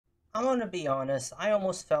I'm gonna be honest, I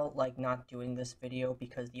almost felt like not doing this video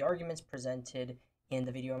because the arguments presented in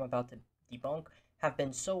the video I'm about to debunk have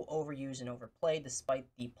been so overused and overplayed despite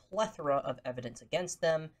the plethora of evidence against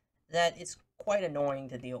them that it's quite annoying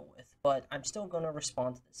to deal with. But I'm still gonna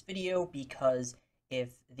respond to this video because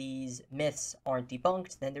if these myths aren't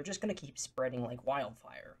debunked, then they're just gonna keep spreading like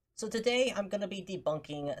wildfire. So today I'm gonna be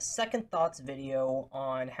debunking a Second Thoughts video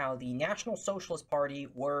on how the National Socialist Party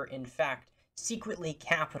were in fact secretly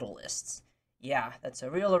capitalists. Yeah, that's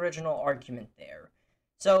a real original argument there.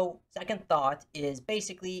 So, Second Thought is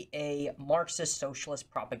basically a Marxist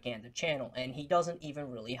socialist propaganda channel, and he doesn't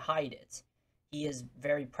even really hide it. He is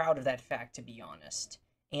very proud of that fact, to be honest.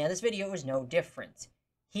 And this video is no different.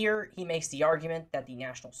 Here, he makes the argument that the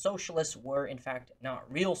National Socialists were, in fact,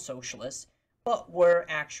 not real socialists, but were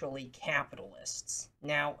actually capitalists.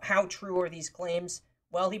 Now, how true are these claims?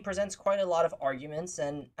 Well, he presents quite a lot of arguments,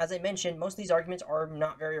 and as I mentioned, most of these arguments are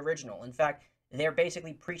not very original. In fact, they're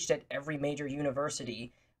basically preached at every major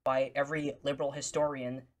university by every liberal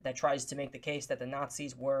historian that tries to make the case that the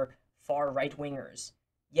Nazis were far right-wingers.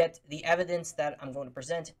 Yet, the evidence that I'm going to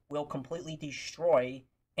present will completely destroy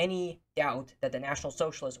any doubt that the National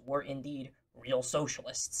Socialists were indeed real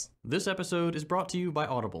socialists. This episode is brought to you by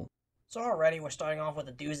Audible. So already we're starting off with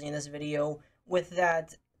a doozy in this video, with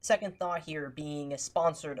that Second Thought here being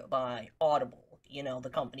sponsored by Audible, you know, the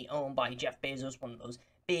company owned by Jeff Bezos, one of those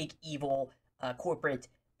big evil corporate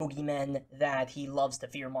boogeymen that he loves to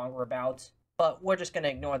fearmonger about. But we're just going to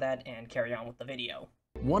ignore that and carry on with the video.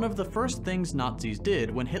 One of the first things Nazis did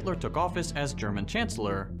when Hitler took office as German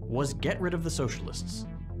Chancellor was get rid of the socialists.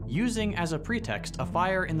 Using as a pretext a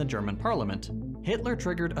fire in the German parliament, Hitler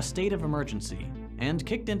triggered a state of emergency and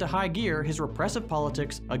kicked into high gear his repressive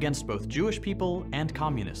politics against both Jewish people and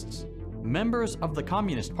communists. Members of the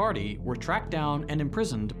Communist Party were tracked down and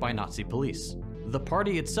imprisoned by Nazi police. The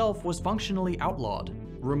party itself was functionally outlawed,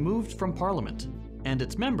 removed from parliament, and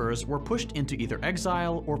its members were pushed into either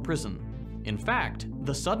exile or prison. In fact,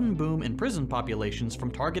 the sudden boom in prison populations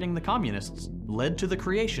from targeting the communists led to the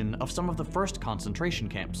creation of some of the first concentration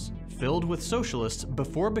camps, filled with socialists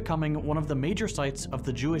before becoming one of the major sites of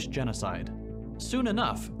the Jewish genocide. Soon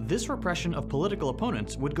enough, this repression of political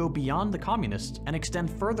opponents would go beyond the communists and extend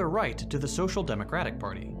further right to the Social Democratic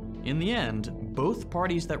Party. In the end, both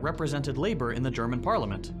parties that represented labor in the German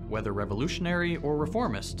parliament, whether revolutionary or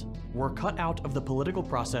reformist, were cut out of the political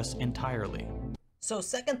process entirely. So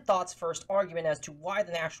Second Thought's first argument as to why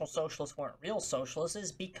the National Socialists weren't real socialists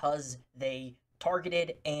is because they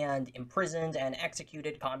targeted and imprisoned and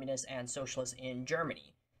executed communists and socialists in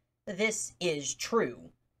Germany. This is true.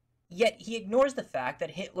 Yet he ignores the fact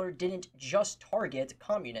that Hitler didn't just target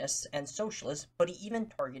communists and socialists, but he even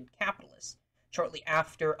targeted capitalists. Shortly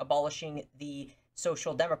after abolishing the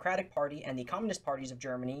Social Democratic Party and the Communist parties of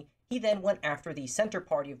Germany, he then went after the Center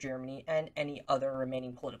Party of Germany and any other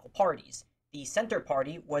remaining political parties. The Center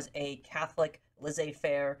Party was a Catholic,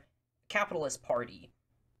 laissez-faire, capitalist party.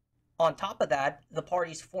 On top of that, the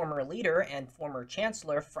party's former leader and former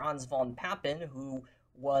chancellor, Franz von Papen, who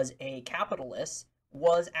was a capitalist,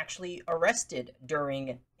 was actually arrested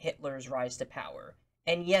during Hitler's rise to power,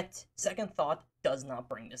 and yet Second Thought does not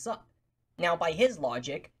bring this up. Now, by his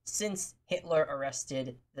logic, since Hitler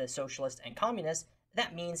arrested the socialists and communists,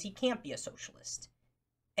 that means he can't be a socialist.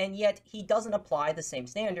 And yet, he doesn't apply the same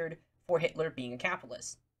standard for Hitler being a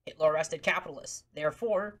capitalist. Hitler arrested capitalists,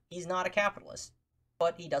 therefore, he's not a capitalist,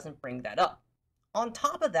 but he doesn't bring that up. On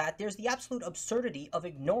top of that, there's the absolute absurdity of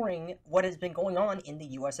ignoring what has been going on in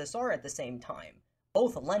the USSR at the same time.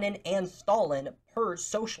 Both Lenin and Stalin purged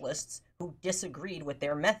socialists who disagreed with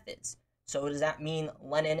their methods. So does that mean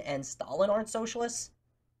Lenin and Stalin aren't socialists?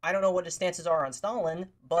 I don't know what his stances are on Stalin,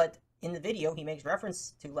 but in the video he makes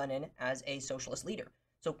reference to Lenin as a socialist leader.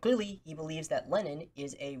 So clearly he believes that Lenin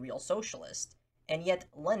is a real socialist. And yet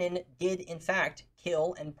Lenin did in fact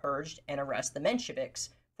kill and purge and arrest the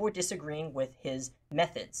Mensheviks for disagreeing with his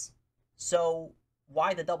methods. So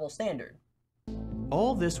why the double standard?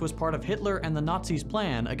 All this was part of Hitler and the Nazis'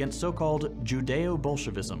 plan against so-called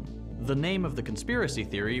Judeo-Bolshevism, the name of the conspiracy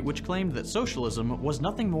theory which claimed that socialism was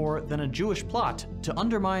nothing more than a Jewish plot to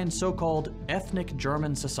undermine so-called ethnic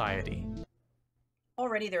German society.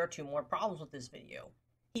 Already there are two more problems with this video.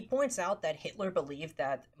 He points out that Hitler believed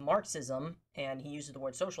that Marxism, and he uses the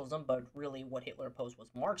word socialism, but really what Hitler opposed was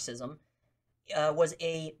Marxism, was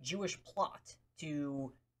a Jewish plot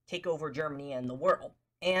to take over Germany and the world.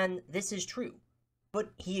 And this is true.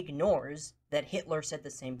 But he ignores that Hitler said the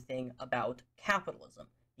same thing about capitalism,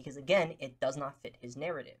 because again, it does not fit his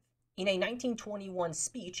narrative. In a 1921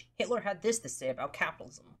 speech, Hitler had this to say about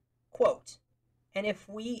capitalism. Quote, And if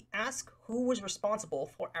we ask who was responsible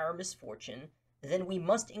for our misfortune, then we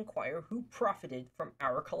must inquire who profited from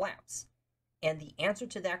our collapse. And the answer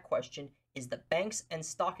to that question is the banks and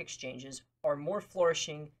stock exchanges are more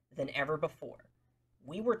flourishing than ever before.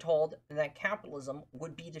 We were told that capitalism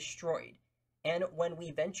would be destroyed, and when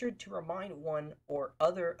we ventured to remind one or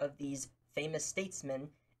other of these famous statesmen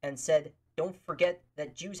and said, "Don't forget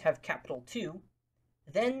that Jews have capital too,"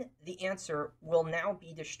 then the answer will now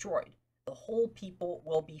be destroyed. The whole people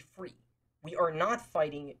will be free. We are not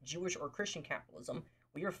fighting Jewish or Christian capitalism,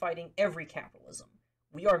 we are fighting every capitalism.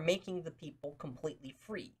 We are making the people completely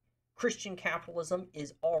free. Christian capitalism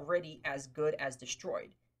is already as good as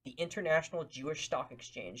destroyed. The International Jewish Stock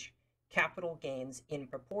Exchange, capital gains in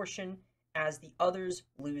proportion as the others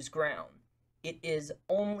lose ground. It is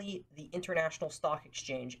only the International Stock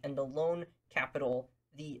Exchange and the loan capital,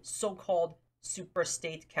 the so-called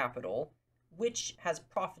suprastate capital, which has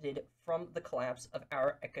profited from the collapse of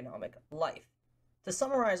our economic life. To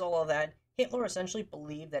summarize all of that, Hitler essentially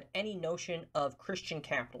believed that any notion of Christian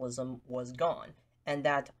capitalism was gone, and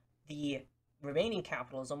that the remaining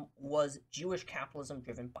capitalism was Jewish capitalism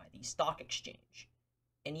driven by the stock exchange.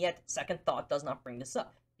 And yet, second thought does not bring this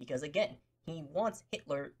up, because again, he wants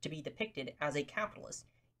Hitler to be depicted as a capitalist,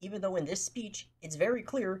 even though in this speech, it's very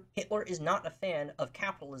clear Hitler is not a fan of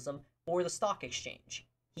capitalism or the stock exchange.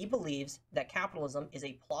 He believes that capitalism is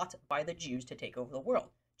a plot by the Jews to take over the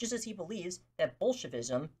world, just as he believes that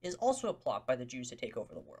Bolshevism is also a plot by the Jews to take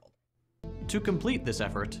over the world. To complete this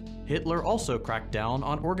effort, Hitler also cracked down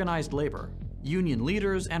on organized labor. Union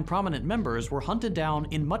leaders and prominent members were hunted down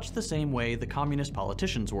in much the same way the communist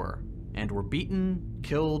politicians were, and were beaten,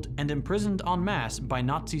 killed, and imprisoned en masse by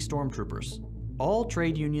Nazi stormtroopers. All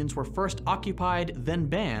trade unions were first occupied, then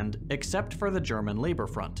banned, except for the German Labor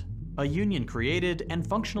Front, a union created and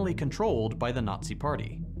functionally controlled by the Nazi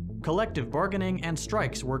Party. Collective bargaining and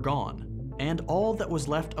strikes were gone, and all that was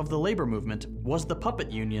left of the labor movement was the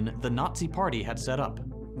puppet union the Nazi Party had set up,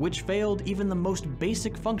 which failed even the most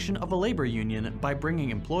basic function of a labor union by bringing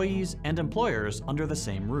employees and employers under the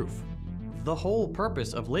same roof. The whole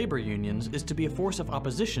purpose of labor unions is to be a force of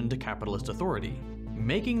opposition to capitalist authority.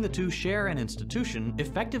 Making the two share an institution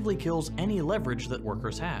effectively kills any leverage that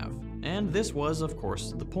workers have, and this was, of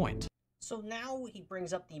course, the point. So now he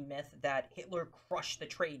brings up the myth that Hitler crushed the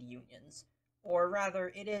trade unions, or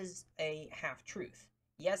rather, it is a half-truth.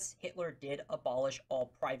 Yes, Hitler did abolish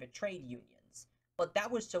all private trade unions, but that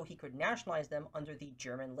was so he could nationalize them under the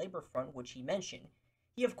German Labor Front, which he mentioned.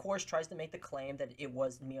 He, of course, tries to make the claim that it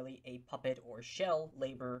was merely a puppet or shell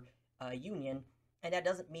labor union, and that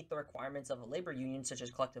doesn't meet the requirements of a labor union such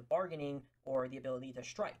as collective bargaining or the ability to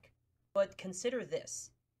strike. But consider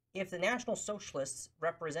this. If the National Socialists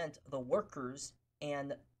represent the workers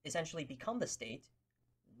and essentially become the state,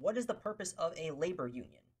 what is the purpose of a labor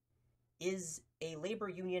union? Is a labor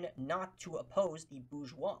union not to oppose the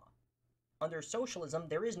bourgeois? Under socialism,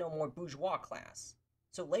 there is no more bourgeois class,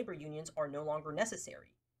 so labor unions are no longer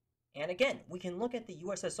necessary. And again, we can look at the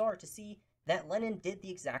USSR to see that Lenin did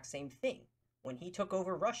the exact same thing. When he took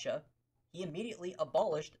over Russia, he immediately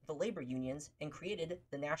abolished the labor unions and created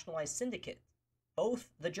the nationalized syndicate.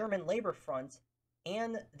 Both the German Labor Front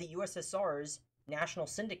and the USSR's national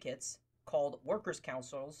syndicates, called workers'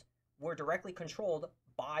 councils, were directly controlled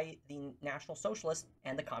by the National Socialists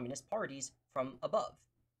and the Communist parties from above.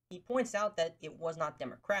 He points out that it was not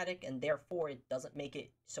democratic, and therefore it doesn't make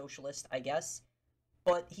it socialist, I guess,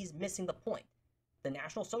 but he's missing the point. The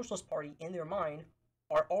National Socialist Party, in their mind,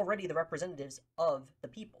 are already the representatives of the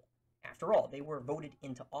people. After all, they were voted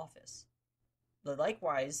into office.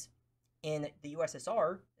 Likewise, in the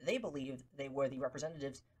USSR, they believed they were the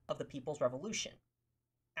representatives of the People's Revolution.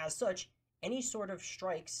 As such, any sort of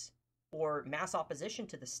strikes or mass opposition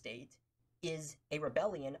to the state is a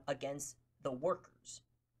rebellion against the workers.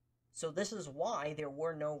 So this is why there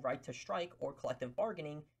were no right to strike or collective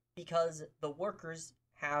bargaining, because the workers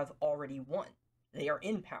have already won. They are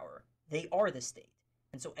in power. They are the state.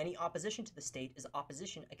 And so any opposition to the state is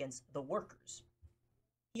opposition against the workers.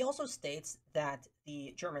 He also states that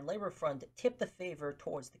the German Labor Front tipped the favor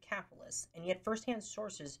towards the capitalists, and yet first-hand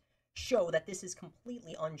sources show that this is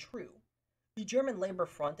completely untrue. The German Labor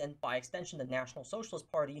Front, and by extension the National Socialist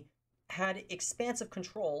Party, had expansive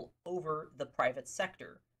control over the private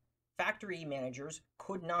sector. Factory managers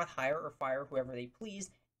could not hire or fire whoever they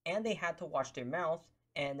pleased, and they had to watch their mouth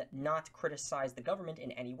and not criticize the government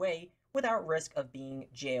in any way without risk of being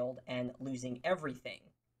jailed and losing everything.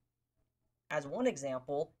 As one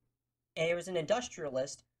example, there was an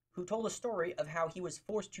industrialist who told a story of how he was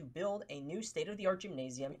forced to build a new state-of-the-art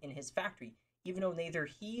gymnasium in his factory, even though neither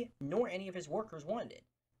he nor any of his workers wanted it.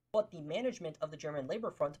 but the management of the German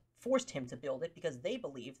Labor Front forced him to build it because they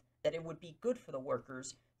believed that it would be good for the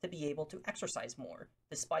workers to be able to exercise more,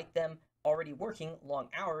 despite them already working long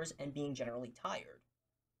hours and being generally tired.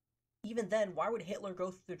 Even then, why would Hitler go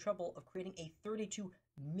through the trouble of creating a 32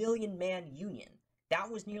 million man union? That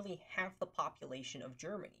was nearly half the population of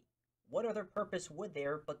Germany. What other purpose would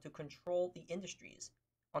there but to control the industries?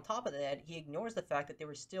 On top of that, he ignores the fact that there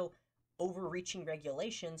were still overreaching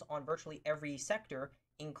regulations on virtually every sector,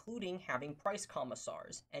 including having price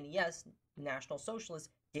commissars. And yes, National Socialists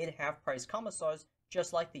did have price commissars,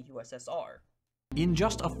 just like the USSR. In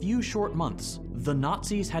just a few short months, the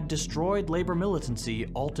Nazis had destroyed labor militancy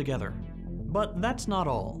altogether. But that's not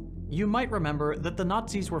all. You might remember that the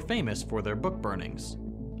Nazis were famous for their book burnings.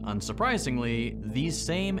 Unsurprisingly, these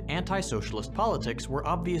same anti-socialist politics were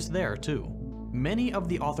obvious there too. Many of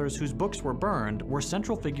the authors whose books were burned were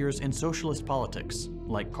central figures in socialist politics,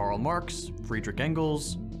 like Karl Marx, Friedrich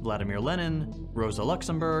Engels, Vladimir Lenin, Rosa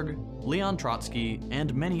Luxemburg, Leon Trotsky,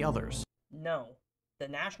 and many others. No, the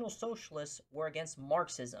National Socialists were against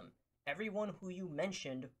Marxism. Everyone who you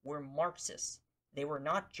mentioned were Marxists. They were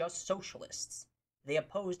not just socialists. They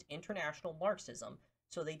opposed international Marxism,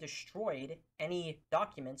 so they destroyed any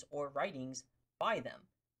documents or writings by them.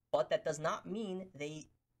 But that does not mean they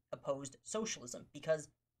opposed socialism, because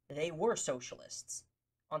they were socialists.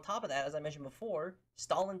 On top of that, as I mentioned before,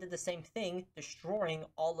 Stalin did the same thing, destroying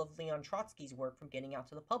all of Leon Trotsky's work from getting out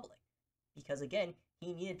to the public, because again,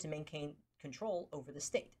 he needed to maintain control over the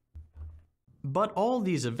state. But all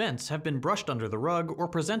these events have been brushed under the rug or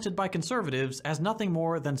presented by conservatives as nothing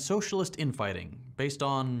more than socialist infighting, based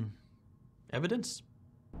on evidence?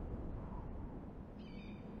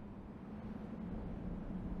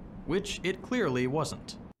 Which it clearly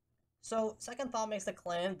wasn't. So, Second Thought makes the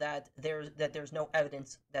claim that there's no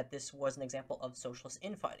evidence that this was an example of socialist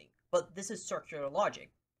infighting. But this is circular logic.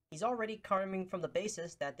 He's already coming from the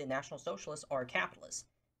basis that the National Socialists are capitalists.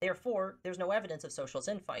 Therefore, there's no evidence of socialist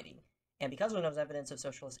infighting. And because there's no evidence of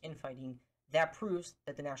socialist infighting, that proves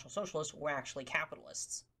that the National Socialists were actually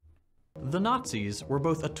capitalists. The Nazis were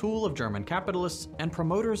both a tool of German capitalists and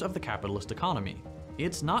promoters of the capitalist economy.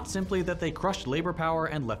 It's not simply that they crushed labor power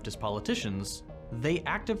and leftist politicians. They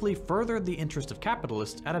actively furthered the interest of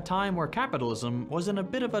capitalists at a time where capitalism was in a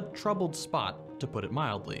bit of a troubled spot, to put it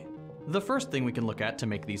mildly. The first thing we can look at to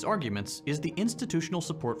make these arguments is the institutional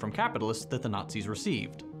support from capitalists that the Nazis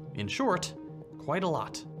received. In short, quite a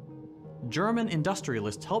lot. German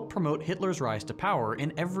industrialists helped promote Hitler's rise to power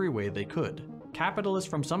in every way they could. Capitalists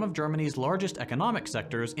from some of Germany's largest economic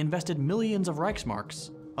sectors invested millions of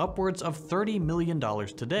Reichsmarks, upwards of $30 million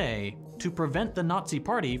today, to prevent the Nazi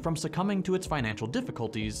Party from succumbing to its financial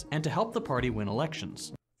difficulties and to help the party win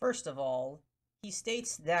elections. First of all, he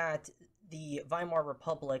states that the Weimar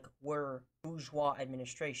Republic were bourgeois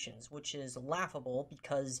administrations, which is laughable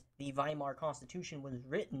because the Weimar Constitution was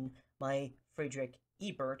written by Friedrich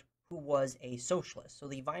Ebert, who was a socialist. So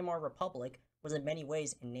the Weimar Republic was in many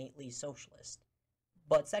ways innately socialist.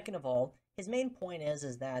 But second of all, his main point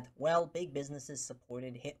is that, well, big businesses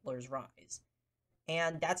supported Hitler's rise.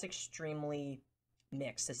 And that's extremely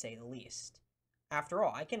mixed, to say the least. After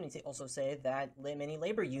all, I can also say that many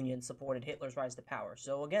labor unions supported Hitler's rise to power.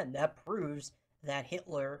 So again, that proves that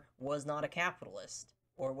Hitler was not a capitalist,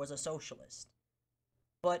 or was a socialist.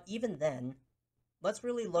 But even then, let's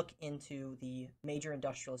really look into the major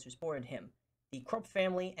industrialists who supported him, the Krupp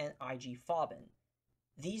family and I.G. Farben.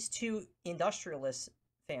 These two industrialist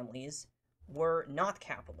families were not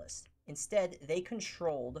capitalists. Instead, they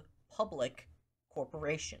controlled public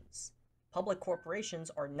corporations. Public corporations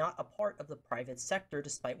are not a part of the private sector,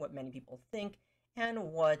 despite what many people think, and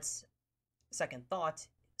what Second Thought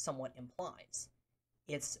somewhat implies.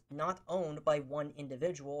 It's not owned by one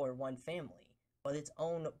individual or one family, but it's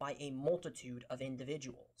owned by a multitude of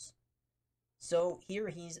individuals. So here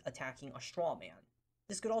he's attacking a straw man.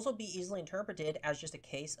 This could also be easily interpreted as just a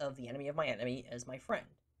case of the enemy of my enemy is my friend.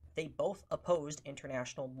 They both opposed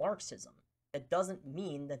international Marxism. That doesn't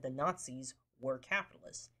mean that the Nazis were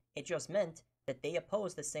capitalists. It just meant that they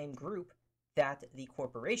opposed the same group that the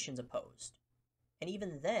corporations opposed. And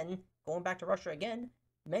even then, going back to Russia again,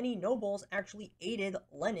 many nobles actually aided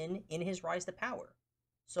Lenin in his rise to power.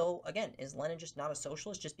 So again, is Lenin just not a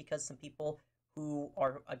socialist just because some people who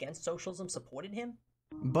are against socialism supported him?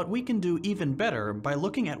 But we can do even better by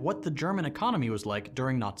looking at what the German economy was like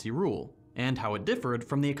during Nazi rule, and how it differed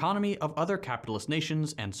from the economy of other capitalist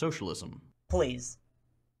nations and socialism. Please.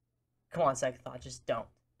 Come on, Second Thought, just don't.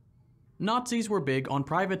 Nazis were big on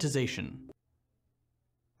privatization.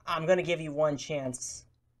 I'm gonna give you one chance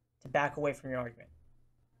to back away from your argument.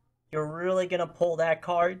 You're really gonna pull that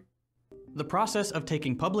card? the process of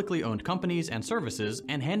taking publicly owned companies and services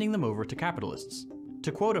and handing them over to capitalists.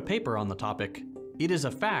 To quote a paper on the topic, "It is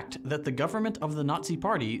a fact that the government of the Nazi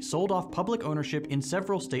Party sold off public ownership in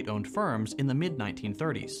several state-owned firms in the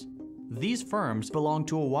mid-1930s. These firms belong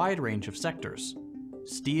to a wide range of sectors: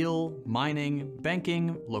 steel, mining,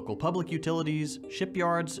 banking, local public utilities,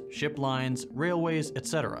 shipyards, ship lines, railways,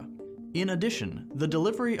 etc. In addition, the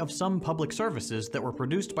delivery of some public services that were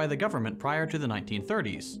produced by the government prior to the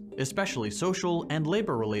 1930s, especially social and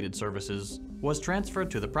labor-related services, was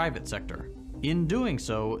transferred to the private sector. In doing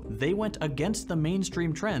so, they went against the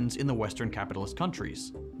mainstream trends in the Western capitalist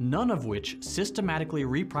countries, none of which systematically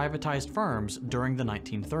reprivatized firms during the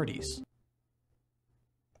 1930s.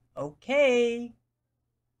 Okay,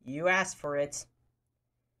 you asked for it.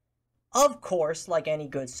 Of course, like any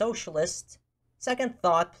good socialist, Second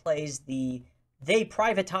Thought plays the "they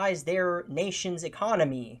privatized their nation's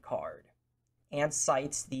economy" card, and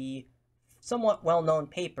cites the somewhat well-known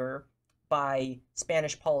paper by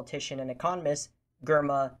Spanish politician and economist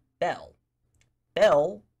Germa.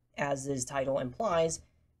 Bell, as his title implies,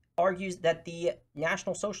 argues that the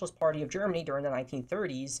National Socialist Party of Germany during the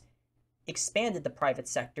 1930s expanded the private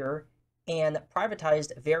sector and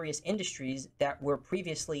privatized various industries that were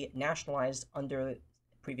previously nationalized under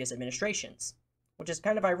previous administrations, which is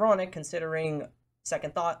kind of ironic considering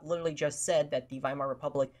Second Thought literally just said that the Weimar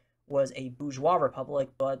Republic was a bourgeois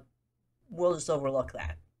republic, but we'll just overlook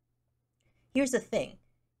that. Here's the thing,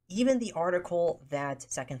 even the article that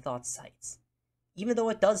Second Thought cites, even though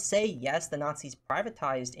it does say, yes, the Nazis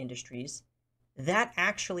privatized industries, that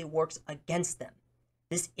actually works against them.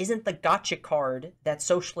 This isn't the gotcha card that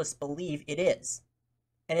socialists believe it is,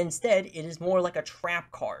 and instead it is more like a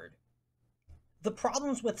trap card. The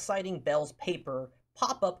problems with citing Bell's paper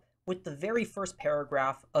pop up with the very first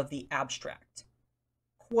paragraph of the abstract.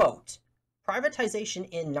 Quote, "Privatization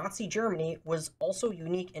in Nazi Germany was also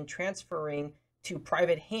unique in transferring to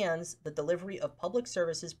private hands the delivery of public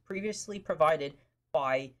services previously provided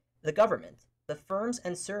by the government. The firms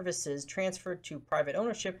and services transferred to private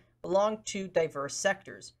ownership belonged to diverse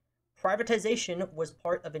sectors. Privatization was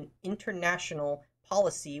part of an international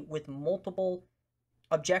policy with multiple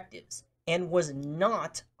objectives and was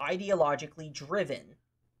not ideologically driven.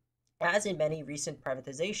 As in many recent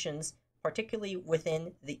privatizations, particularly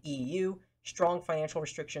within the EU, strong financial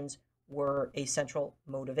restrictions were a central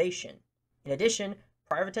motivation. In addition,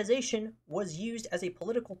 privatization was used as a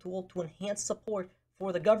political tool to enhance support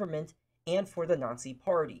for the government and for the Nazi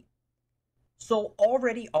Party." So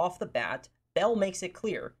already off the bat, Bell makes it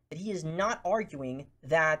clear that he is not arguing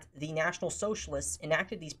that the National Socialists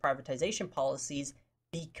enacted these privatization policies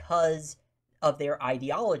because of their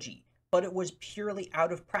ideology, but it was purely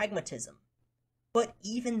out of pragmatism. But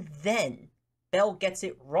even then, Bell gets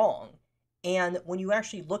it wrong. And when you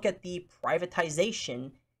actually look at the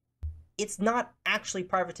privatization, it's not actually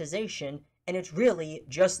privatization, and it's really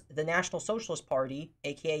just the National Socialist Party,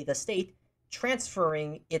 aka the state,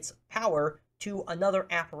 transferring its power to another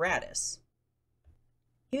apparatus.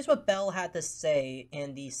 Here's what Bell had to say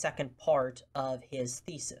in the second part of his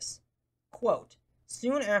thesis. Quote,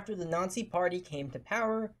 "Soon after the Nazi Party came to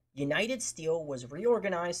power, United Steel was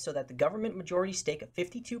reorganized so that the government majority stake of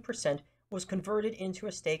 52% was converted into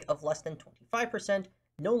a stake of less than 25%,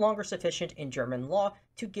 no longer sufficient in German law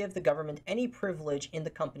to give the government any privilege in the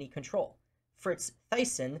company control. Fritz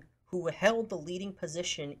Thyssen, who held the leading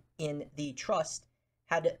position in the trust,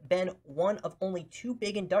 had been one of only two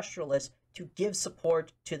big industrialists to give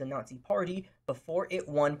support to the Nazi Party before it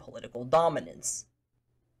won political dominance."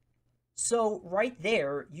 So right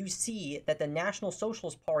there, you see that the National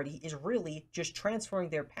Socialist Party is really just transferring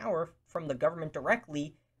their power from the government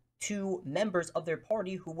directly to members of their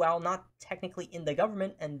party who, while not technically in the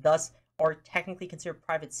government and thus are technically considered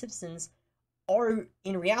private citizens, are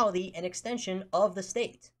in reality an extension of the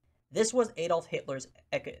state. This was Adolf Hitler's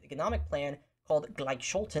economic plan called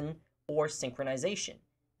Gleichschalten, or synchronization.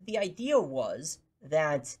 The idea was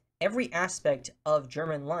that every aspect of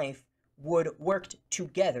German life would work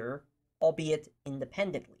together, albeit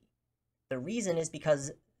independently. The reason is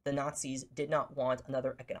because the Nazis did not want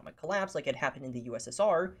another economic collapse like it happened in the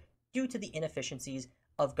USSR due to the inefficiencies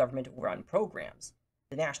of government-run programs.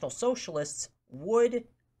 The National Socialists would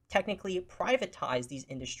technically privatize these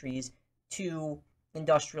industries to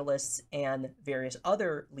industrialists and various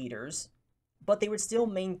other leaders, but they would still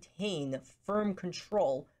maintain firm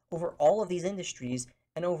control over all of these industries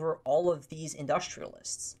and over all of these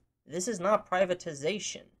industrialists. This is not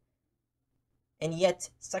privatization. And yet,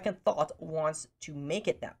 Second Thought wants to make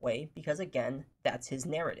it that way because, again, that's his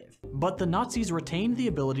narrative. But the Nazis retained the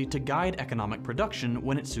ability to guide economic production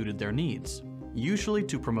when it suited their needs. usually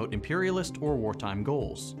to promote imperialist or wartime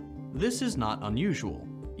goals. This is not unusual.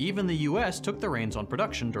 Even the US took the reins on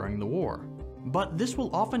production during the war. But this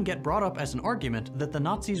will often get brought up as an argument that the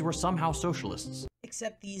Nazis were somehow socialists.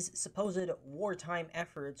 Except these supposed wartime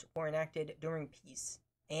efforts were enacted during peace.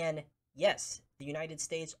 And yes, the United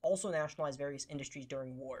States also nationalized various industries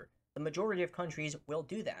during war. The majority of countries will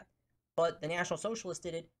do that. But the National Socialists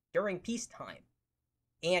did it during peacetime.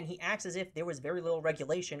 And he acts as if there was very little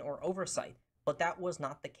regulation or oversight, but that was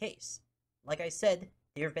not the case. Like I said,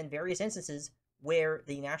 there have been various instances where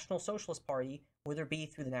the National Socialist Party, whether it be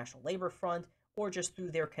through the National Labor Front or just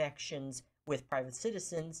through their connections with private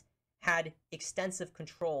citizens, had extensive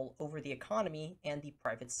control over the economy and the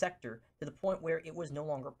private sector to the point where it was no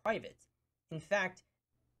longer private. In fact,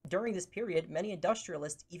 during this period, many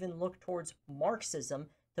industrialists even looked towards Marxism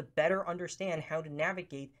to better understand how to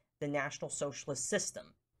navigate the National Socialist system.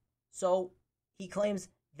 So he claims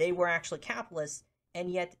they were actually capitalists, and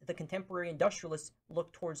yet the contemporary industrialists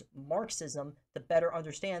look towards Marxism to better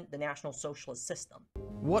understand the National Socialist system.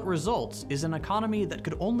 What results is an economy that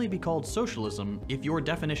could only be called socialism if your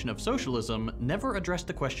definition of socialism never addressed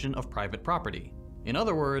the question of private property. In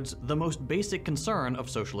other words, the most basic concern of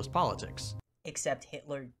socialist politics. Except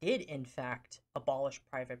Hitler did, in fact, abolish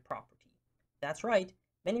private property. That's right.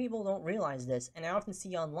 Many people don't realize this, and I often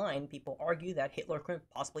see online people argue that Hitler couldn't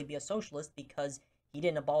possibly be a socialist because he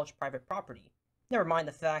didn't abolish private property. Never mind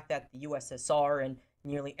the fact that the USSR and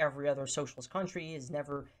nearly every other socialist country has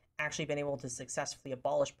never actually been able to successfully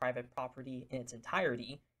abolish private property in its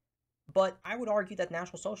entirety, but I would argue that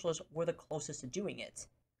National Socialists were the closest to doing it.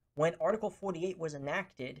 When Article 48 was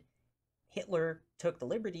enacted, Hitler took the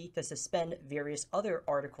liberty to suspend various other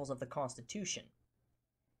articles of the Constitution.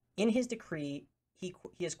 In his decree, he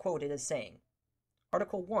is quoted as saying,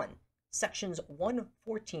 Article 1, Sections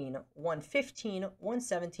 114, 115,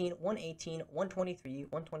 117, 118, 123,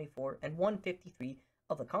 124, and 153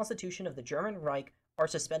 of the Constitution of the German Reich are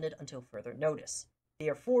suspended until further notice.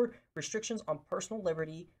 Therefore, restrictions on personal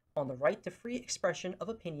liberty, on the right to free expression of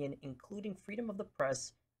opinion, including freedom of the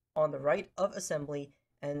press, on the right of assembly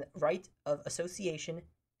and right of association,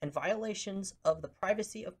 and violations of the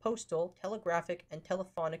privacy of postal, telegraphic, and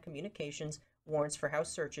telephonic communications, warrants for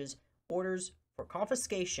house searches, orders for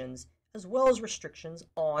confiscations, as well as restrictions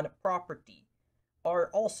on property, are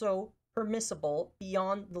also permissible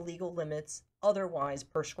beyond the legal limits otherwise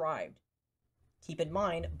prescribed. Keep in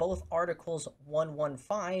mind, both Articles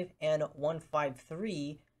 115 and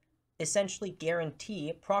 153 essentially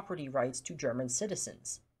guarantee property rights to German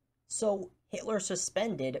citizens. So Hitler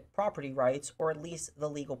suspended property rights, or at least the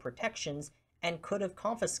legal protections, and could have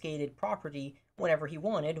confiscated property whenever he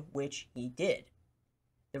wanted, which he did.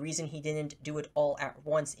 The reason he didn't do it all at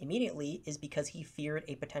once immediately is because he feared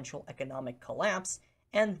a potential economic collapse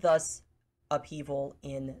and thus upheaval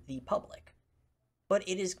in the public. But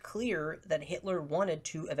it is clear that Hitler wanted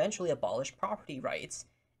to eventually abolish property rights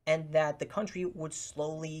and that the country would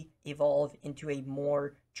slowly evolve into a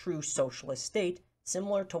more true socialist state,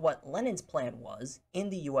 similar to what Lenin's plan was in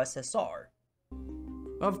the USSR.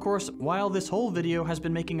 Of course, while this whole video has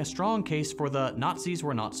been making a strong case for the Nazis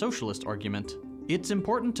were not socialist argument, it's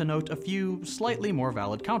important to note a few slightly more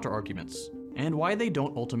valid counterarguments, and why they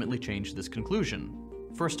don't ultimately change this conclusion.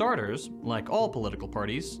 For starters, like all political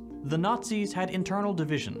parties, the Nazis had internal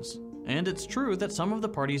divisions, and it's true that some of the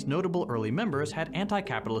party's notable early members had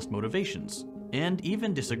anti-capitalist motivations, and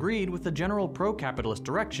even disagreed with the general pro-capitalist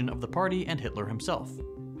direction of the party and Hitler himself.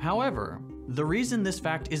 However, the reason this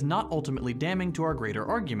fact is not ultimately damning to our greater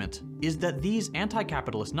argument is that these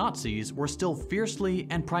anti-capitalist Nazis were still fiercely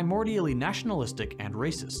and primordially nationalistic and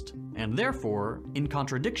racist, and therefore in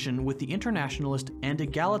contradiction with the internationalist and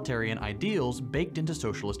egalitarian ideals baked into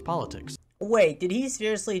socialist politics. Wait, did he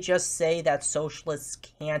seriously just say that socialists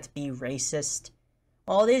can't be racist?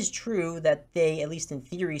 While it is true that they, at least in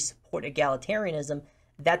theory, support egalitarianism,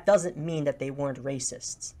 that doesn't mean that they weren't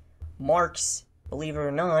racists. Marx, believe it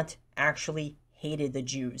or not, actually hated the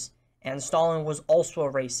Jews, and Stalin was also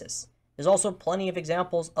a racist. There's also plenty of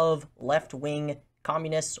examples of left-wing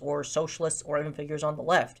communists or socialists or even figures on the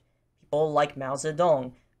left. People like Mao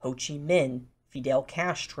Zedong, Ho Chi Minh, Fidel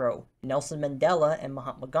Castro, Nelson Mandela, and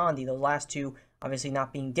Mahatma Gandhi, those last two obviously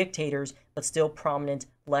not being dictators, but still prominent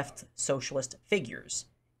left socialist figures.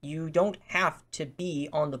 You don't have to be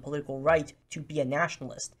on the political right to be a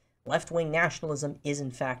nationalist. Left-wing nationalism is in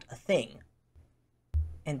fact a thing.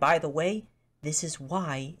 And by the way, this is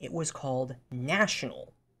why it was called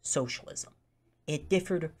National Socialism. It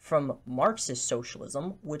differed from Marxist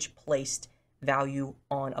socialism, which placed value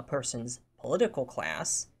on a person's political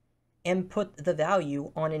class and put the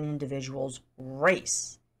value on an individual's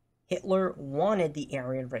race. Hitler wanted the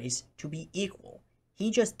Aryan race to be equal. He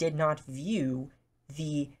just did not view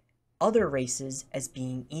the other races as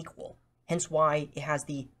being equal, hence why it has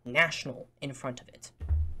the national in front of it.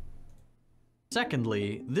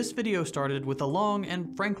 Secondly, this video started with a long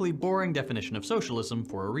and frankly boring definition of socialism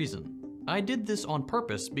for a reason. I did this on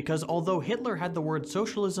purpose because although Hitler had the word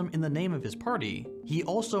socialism in the name of his party, he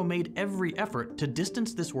also made every effort to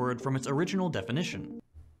distance this word from its original definition.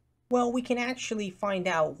 Well, we can actually find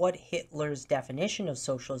out what Hitler's definition of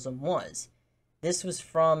socialism was. This was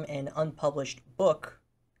from an unpublished book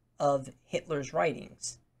of Hitler's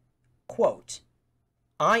writings. Quote,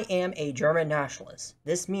 "I am a German nationalist.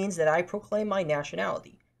 This means that I proclaim my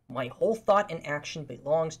nationality. My whole thought and action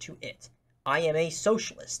belongs to it. I am a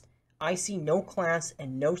socialist. I see no class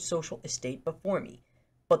and no social estate before me,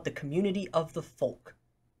 but the community of the folk,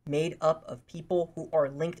 made up of people who are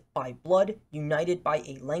linked by blood, united by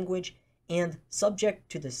a language, and subject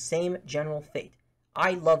to the same general fate.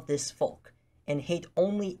 I love this folk, and hate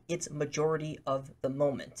only its majority of the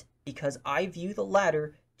moment, because I view the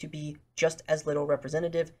latter to be just as little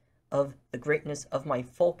representative of the greatness of my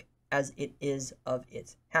folk as it is of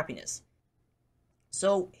its happiness."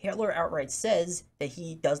 So Hitler outright says that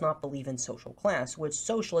he does not believe in social class, which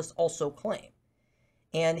socialists also claim.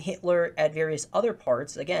 And Hitler, at various other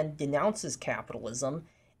parts, again, denounces capitalism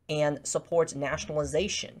and supports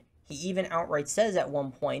nationalization. He even outright says at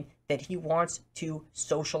one point that he wants to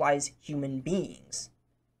socialize human beings.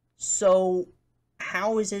 So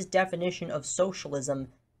how is his definition of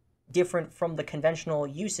socialism different from the conventional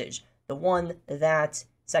usage, the one that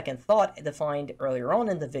Second Thought defined earlier on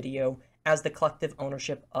in the video as the collective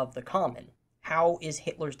ownership of the common? How is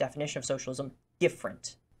Hitler's definition of socialism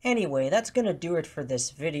different? Anyway, that's gonna do it for this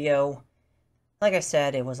video. Like I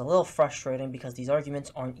said, it was a little frustrating because these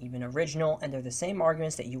arguments aren't even original, and they're the same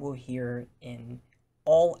arguments that you will hear in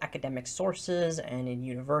all academic sources and in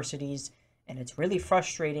universities, and it's really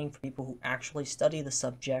frustrating for people who actually study the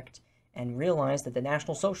subject and realize that the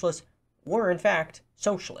National Socialists were in fact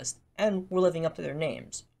socialist and were living up to their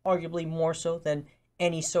names, arguably more so than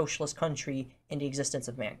any socialist country in the existence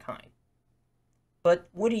of mankind. But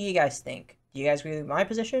what do you guys think? Do you guys agree with my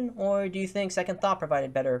position, or do you think Second Thought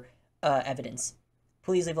provided better evidence?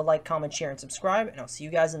 Please leave a like, comment, share, and subscribe, and I'll see you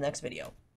guys in the next video.